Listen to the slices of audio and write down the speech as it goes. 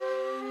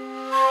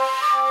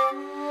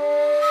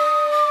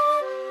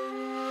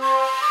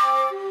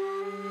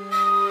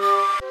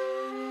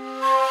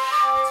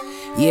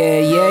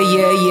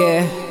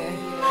Yeah.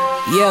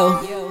 Yo.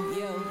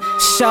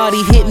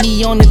 Shawty hit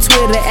me on the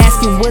Twitter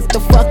asking what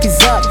the fuck is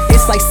up.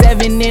 It's like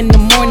 7 in the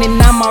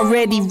morning, I'm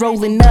already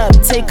rolling up.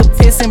 Take a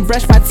piss and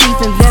brush my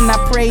teeth and then I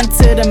pray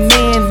to the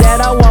man that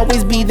I'll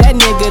always be that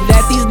nigga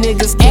that these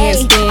niggas can't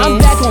stand. I'm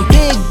back on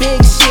big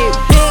shit,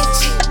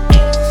 bitch.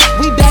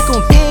 We back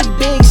on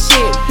big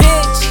shit,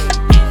 bitch.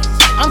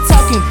 I'm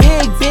talking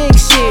big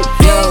shit,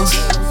 bitch.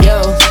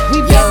 Yo,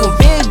 we back on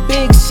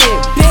big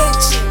shit,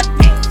 bitch.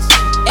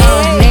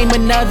 Name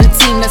another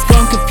team that's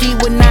gon' compete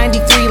with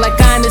 93. Like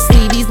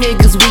honestly, these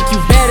niggas weak. You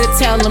better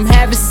tell them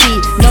have a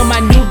seat. Know my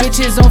new bitch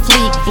is on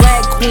fleek.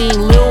 Black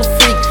queen, lil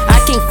freak. I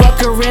can't fuck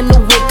her in the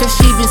whip cause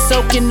she been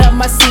soaking up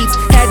my seats.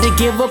 Had to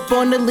give up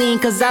on the lean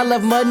cause I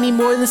love money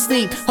more than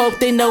sleep. Hope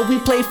they know we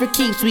play for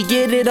keeps. We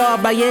get it all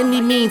by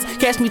any means.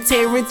 Catch me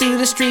tearing through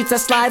the streets. I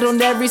slide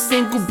on every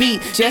single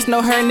beat. Just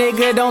know her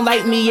nigga don't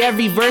like me.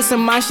 Every verse of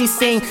mine she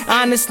sing.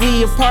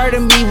 Honestly, a part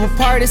of me will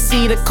part of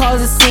C to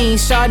cause a scene.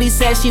 Shawty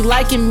said she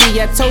liking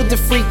me. I told the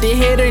freak to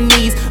hit her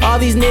knees. All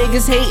these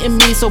niggas hating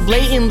me so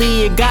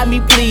blatantly, it got me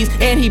pleased.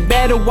 And he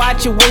better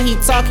watch it when he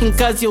talking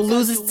cause he'll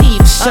lose his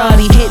teeth.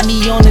 Shawty hit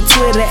me on the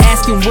Twitter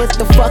asking what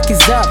the fuck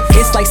is up.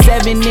 It's like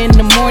 7 in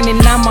the morning,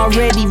 I'm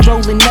already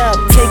rolling up.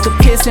 Take a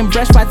piss and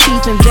brush my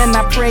teeth and then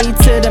I pray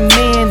to the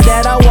man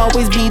that I'll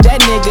always be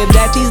that nigga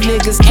that these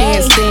niggas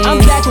can't stand. I'm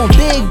back on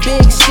big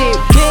shit,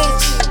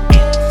 bitch.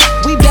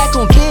 We back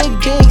on big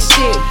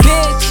shit,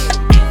 bitch.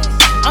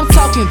 I'm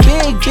talking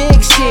big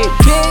shit,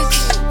 bitch.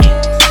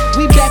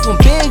 We back on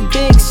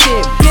big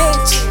shit,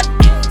 bitch.